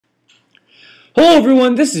Hello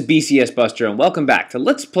everyone, this is BCS Buster and welcome back to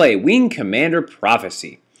Let's Play Wing Commander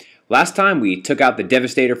Prophecy. Last time we took out the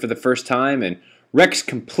Devastator for the first time and wreaked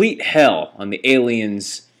complete hell on the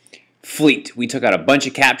aliens' fleet. We took out a bunch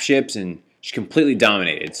of cap ships and just completely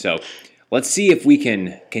dominated. So let's see if we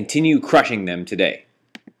can continue crushing them today.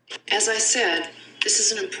 As I said, this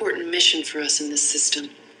is an important mission for us in this system.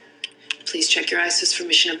 Please check your ISIS for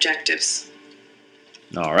mission objectives.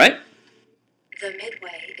 Alright. The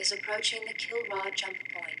Midway is approaching the Kilrod jump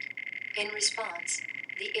point. In response,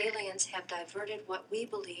 the aliens have diverted what we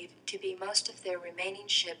believe to be most of their remaining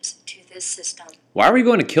ships to this system. Why are we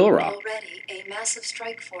going to Kilrod? Already, a massive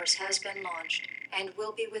strike force has been launched and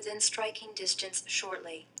will be within striking distance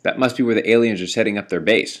shortly. That must be where the aliens are setting up their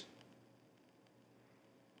base.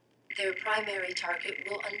 Their primary target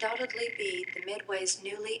will undoubtedly be the Midway's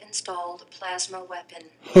newly installed plasma weapon.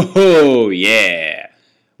 Oh yeah!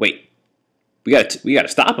 Wait. We gotta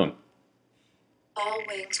stop them. All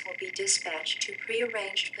wings will be dispatched to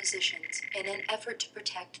prearranged positions in an effort to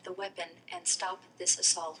protect the weapon and stop this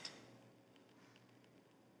assault.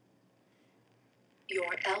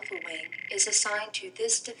 Your Alpha Wing is assigned to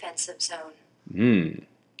this defensive zone.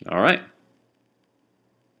 Alright.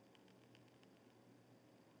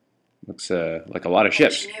 Looks like a lot of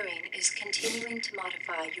ships. Engineering is continuing to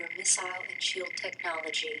modify your missile and shield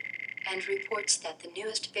technology, and reports that the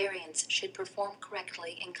newest variants should perform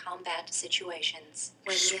correctly in combat situations.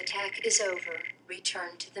 When the attack is over,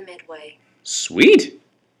 return to the Midway. Sweet!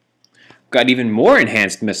 Got even more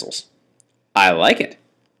enhanced missiles. I like it.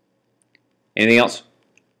 Anything else?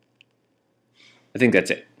 I think that's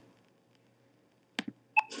it.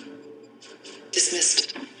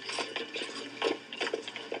 Dismissed.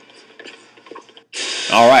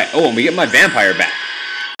 Alright. Oh, and we get my vampire back.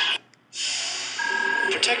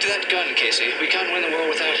 Protect that gun, Casey. We can't win the war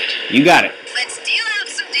without it. You got it. Let's deal out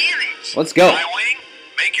some damage. Let's go. My wing,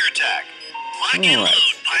 make your attack. Lock in All right.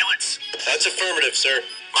 load, pilots. That's affirmative, sir.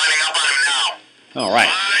 Lining up on him now. Alright.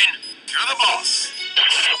 Fine. You're the boss.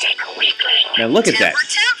 Now look at that.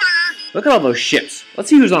 Temper. Look at all those ships. Let's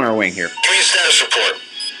see who's on our wing here. Give me a status report.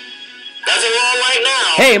 Nothing wrong right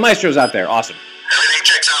now. Hey, Maestro's out there. Awesome. Everything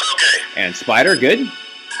checks out okay. And Spider, good?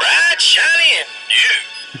 Bright, shiny, and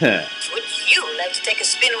new. Would you like to take a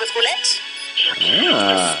spin with roulette?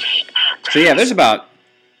 Ah. So yeah, there's about...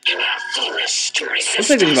 Looks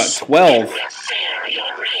like there's about 12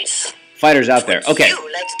 fighters out there. Okay. Would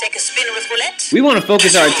you like to take a spin with roulette? We want to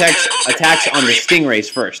focus our attacks on the Stingrays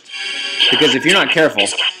first. Because if you're not careful,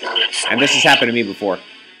 and this has happened to me before,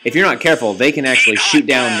 if you're not careful, they can actually shoot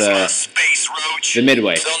down Space Roach. the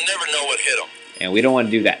Midway. They'll never know what hit them. And we don't want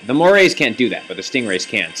to do that. The Morays can't do that, but the Stingrays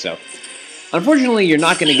can. So, unfortunately, you're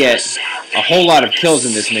not going to get a whole lot of kills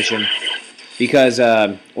in this mission because,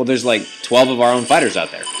 well, there's like 12 of our own fighters out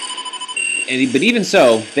there. But even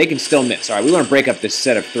so, they can still miss. All right, we want to break up this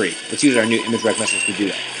set of 3. Let's use our new image rec missiles to do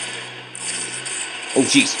that. Oh,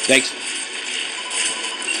 jeez. Thanks.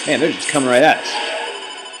 Man, they're just coming right at us.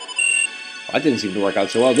 Well, that didn't seem to work out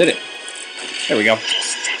so well, did it? There we go.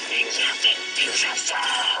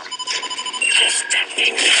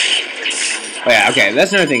 Oh yeah, okay,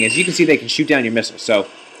 that's another thing, is you can see they can shoot down your missiles, so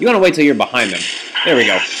you want to wait till you're behind them. There we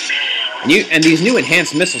go. And these new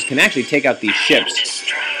enhanced missiles can actually take out these ships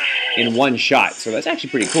in one shot, so that's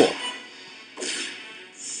actually pretty cool.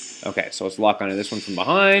 Okay, so let's lock onto this one from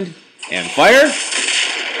behind, and fire.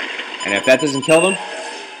 And if that doesn't kill them,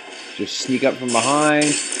 just sneak up from behind.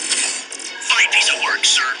 Fine piece of work,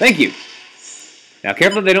 sir. Thank you. Now,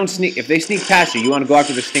 careful if they don't sneak. If they sneak past you, you want to go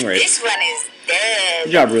after the Stingrays. This one is dead.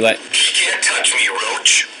 Good job, Roulette. Can't touch me,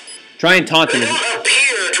 Roach. Try and taunt They them. don't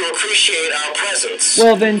appear to appreciate our presence.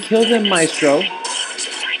 Well, then kill them, Maestro.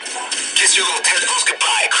 Kiss your little tentacles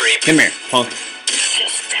goodbye, creep. Come here, punk.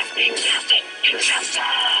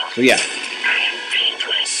 So yeah.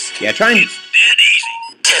 Yeah, try and... Dead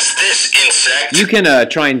easy. Test this, insect. You can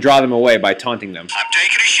try and draw them away by taunting them. I'm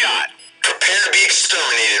taking a shot. Prepare to be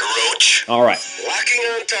exterminated, Roach. Alright. Locking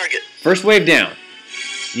on target. First wave down.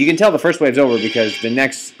 You can tell the first wave's over because the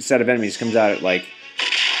next set of enemies comes out at like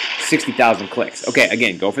 60,000 clicks. Okay,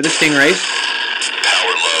 again, go for the Stingrays.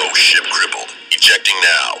 Power low, ship crippled. Ejecting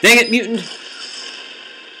now. Dang it, mutant!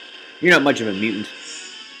 You're not much of a mutant.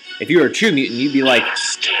 If you were a true mutant, you'd be like...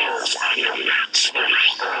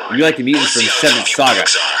 You'd be like the mutants from 7th Saga.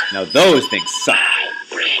 Now those things suck.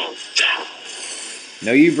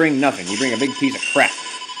 No, you bring nothing. You bring a big piece of crap.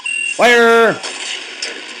 Fire!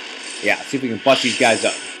 Yeah, let's see if we can bust these guys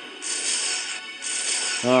up.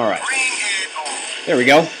 Alright. There we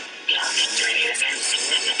go.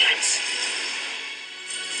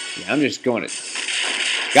 Yeah, I'm just going to...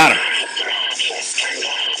 Got him.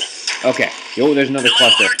 Okay. Oh, there's another A little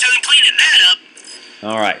cluster. hard time cleaning that up.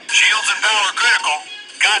 All right. Shields and power critical.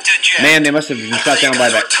 Got to jet. Man, they must have been shot down by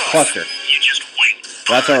that cluster. You just wait.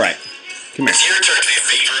 That's all right. Come here. It's your turn to be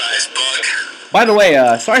vaporized, bug. By the way,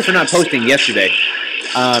 sorry for not posting yesterday.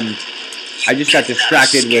 I just got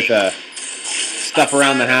distracted with stuff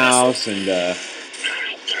around the house and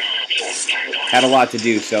had a lot to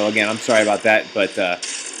do. So again, I'm sorry about that. But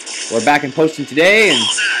we're back and posting today, and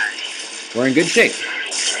we're in good shape.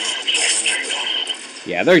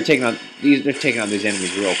 Yeah, they're taking on these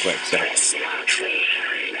enemies real quick. So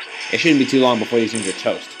it shouldn't be too long before these things are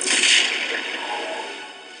toast.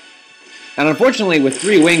 And unfortunately, with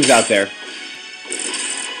 3 wings out there,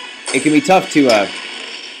 it can be tough to,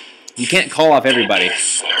 you can't call off everybody.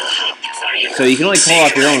 So you can only call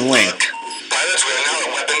off your own wing. Pilots, we are now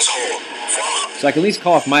at weapons hold. Form up. So I can at least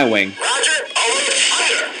call off my wing. Roger, over,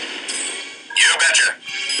 under. You betcha.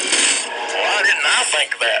 Why didn't I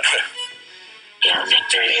think of that? Your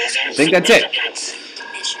victory is I think that's it.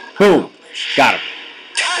 Mission Boom. Got him.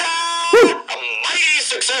 Ta-da! A mighty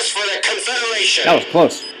success for the Confederation. That was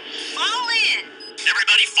close. Fall in.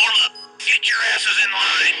 Everybody form up. Get your asses in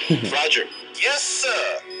line. Roger. Yes, sir.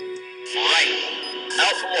 Right.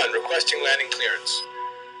 Alpha 1 requesting landing clearance.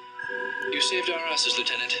 You saved our asses,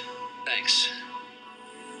 Lieutenant. Thanks.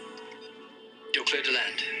 You're clear to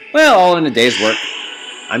land. Well, all in a day's work.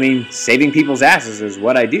 I mean, saving people's asses is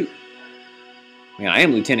what I do. I mean, I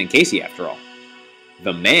am Lieutenant Casey, after all.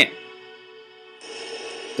 The man.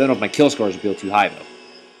 Don't know if my kill scores will be too high, though.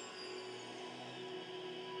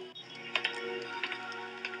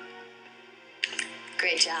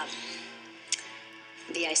 Great job.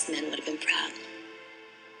 The Iceman would have been proud.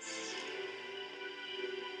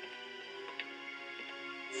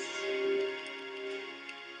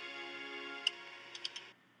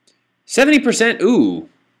 %. Ooh.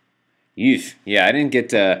 Yeesh. Yeah, I didn't get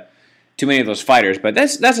too many of those fighters, but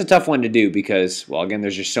that's a tough one to do because, well, again,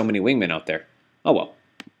 there's just so many wingmen out there. Oh, well.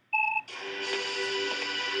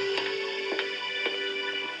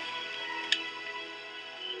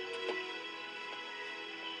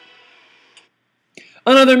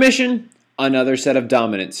 Another mission, another set of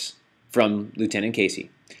dominance from Lieutenant Casey.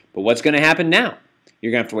 But what's going to happen now?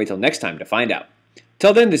 You're going to have to wait till next time to find out.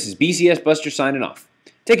 Till then, this is BCS Buster signing off.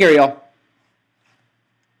 Take care, y'all.